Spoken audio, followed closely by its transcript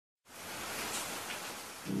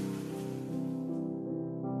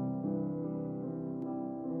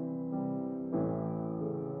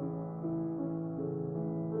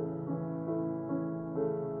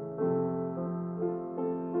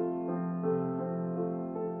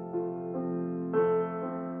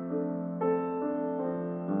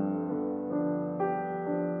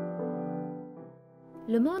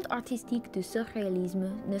Le monde artistique du surréalisme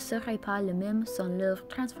ne serait pas le même sans l'œuvre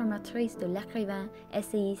transformatrice de l'écrivain,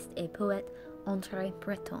 essayiste et poète André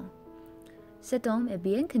Breton. Cet homme est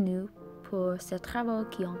bien connu pour ses travaux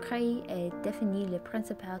qui ont créé et défini les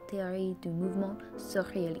principales théories du mouvement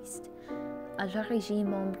surréaliste. À l'origine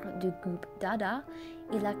membre du groupe Dada,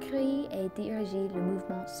 il a créé et dirigé le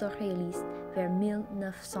mouvement surréaliste vers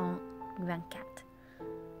 1924.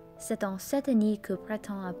 C'est en cette année que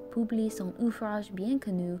Breton a publié son ouvrage bien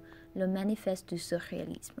connu, le Manifeste du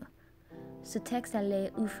surréalisme. Ce texte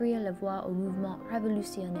allait ouvrir la voie au mouvement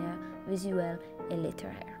révolutionnaire, visuel et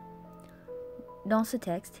littéraire. Dans ce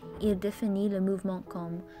texte, il définit le mouvement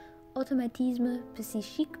comme automatisme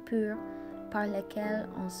psychique pur par lequel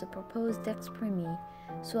on se propose d'exprimer,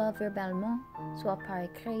 soit verbalement, soit par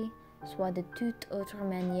écrit, soit de toute autre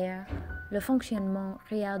manière, le fonctionnement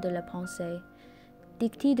réel de la pensée,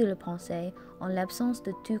 dictée de la pensée en l'absence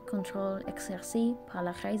de tout contrôle exercé par la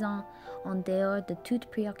raison en dehors de toute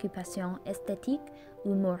préoccupation esthétique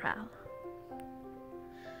ou morale.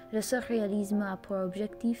 Le surréalisme a pour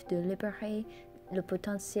objectif de libérer le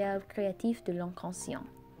potentiel créatif de l'inconscient.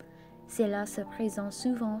 Cela se présente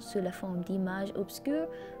souvent sous la forme d'images obscures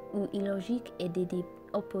ou illogiques et d'idées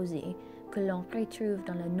opposées que l'on retrouve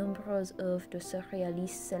dans les nombreuses œuvres de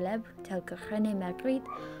surréalistes célèbres tels que René Magritte,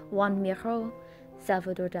 Juan Miró,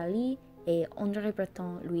 Salvador Dalí et André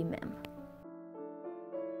Breton lui-même.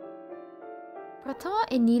 Breton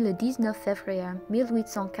est né le 19 février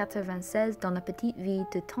 1896 dans la petite ville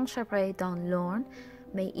de Tancheret dans l'Orne,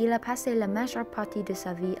 mais il a passé la majeure partie de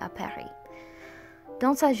sa vie à Paris.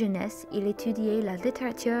 Dans sa jeunesse, il étudiait la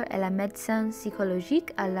littérature et la médecine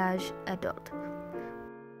psychologique à l'âge adulte.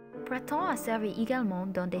 Breton a servi également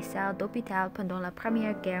dans des salles d'hôpital pendant la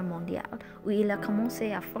Première Guerre mondiale, où il a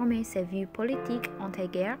commencé à former ses vues politiques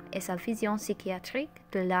entre-guerres et sa vision psychiatrique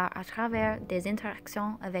de l'art à travers des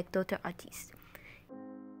interactions avec d'autres artistes.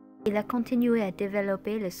 Il a continué à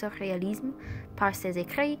développer le surréalisme par ses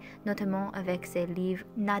écrits, notamment avec ses livres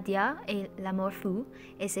Nadia et L'amour fou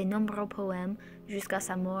et ses nombreux poèmes jusqu'à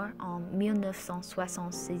sa mort en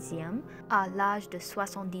 1966 à l'âge de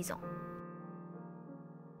 70 ans.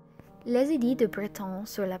 Les idées de Breton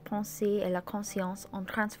sur la pensée et la conscience ont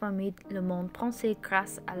transformé le monde pensé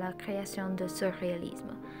grâce à la création du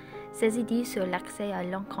surréalisme. Ces idées sur l'accès à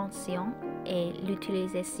l'inconscient et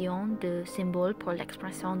l'utilisation de symboles pour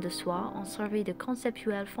l'expression de soi ont servi de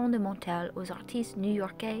conceptuel fondamental aux artistes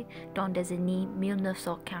new-yorkais dans les années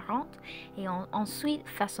 1940 et ont ensuite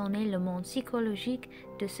façonné le monde psychologique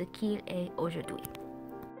de ce qu'il est aujourd'hui.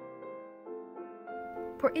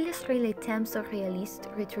 Pour illustrer les thèmes surréalistes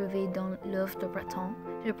retrouvés dans l'œuvre de Breton,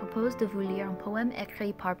 je propose de vous lire un poème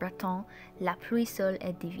écrit par Breton, La pluie seule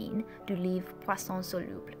est divine, du livre Poisson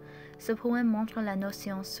soluble. Ce poème montre la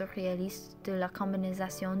notion surréaliste de la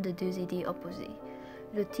combinaison de deux idées opposées.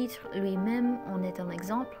 Le titre lui-même en est un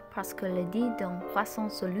exemple parce que l'idée d'un poisson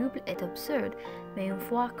soluble est absurde, mais une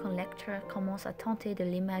fois qu'un lecteur commence à tenter de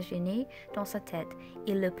l'imaginer dans sa tête,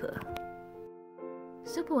 il le peut.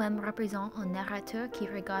 Ce poème représente un narrateur qui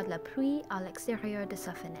regarde la pluie à l'extérieur de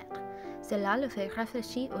sa fenêtre. Cela le fait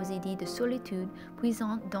réfléchir aux idées de solitude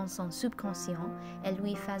puissantes dans son subconscient et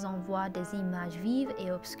lui faisant voir des images vives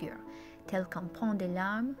et obscures, telles qu'un pont de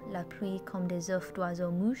larmes, la pluie comme des œufs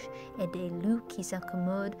d'oiseaux mouches et des loups qui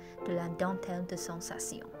s'accommodent de la dentelle de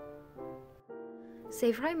sensations.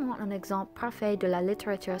 C'est vraiment un exemple parfait de la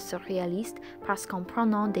littérature surréaliste parce qu'en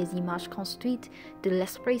prenant des images construites de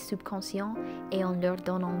l'esprit subconscient et en leur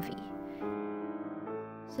donnant vie.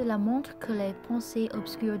 Cela montre que les pensées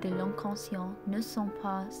obscures de l'inconscient ne sont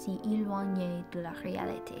pas si éloignées de la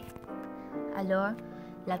réalité. Alors,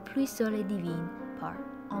 La pluie seule est divine par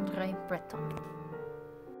André Breton.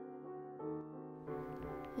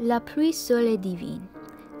 La pluie seule est divine.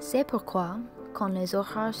 C'est pourquoi, quand les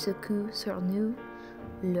orages secouent sur nous,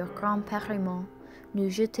 leur grand périmètre, nous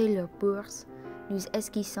jeter leurs bourses, nous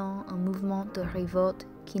esquissons un mouvement de révolte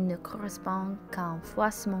qui ne correspond qu'à un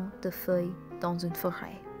froissement de feuilles dans une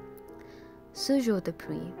forêt. Ce jour de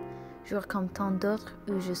pluie, jour comme tant d'autres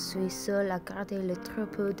où je suis seul à garder le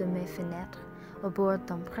troupeau de mes fenêtres, au bord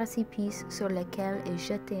d'un précipice sur lequel est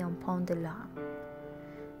jeté un pont de larmes.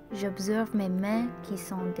 J'observe mes mains qui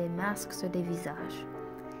sont des masques sur des visages.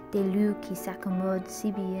 Des loups qui s'accommodent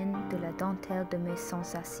si bien de la dentelle de mes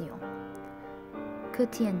sensations. Que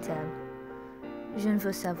tiennent-elles? Je ne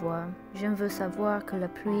veux savoir. Je ne veux savoir que la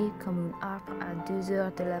pluie, comme une harpe à 2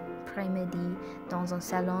 heures de l'après-midi dans un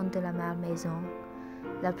salon de la malmaison.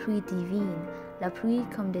 La pluie divine, la pluie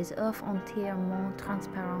comme des œufs entièrement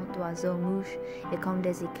transparents d'oiseaux mouches et comme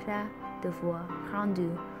des éclats de voix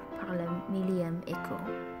rendus par le millième écho.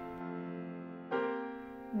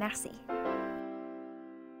 Merci.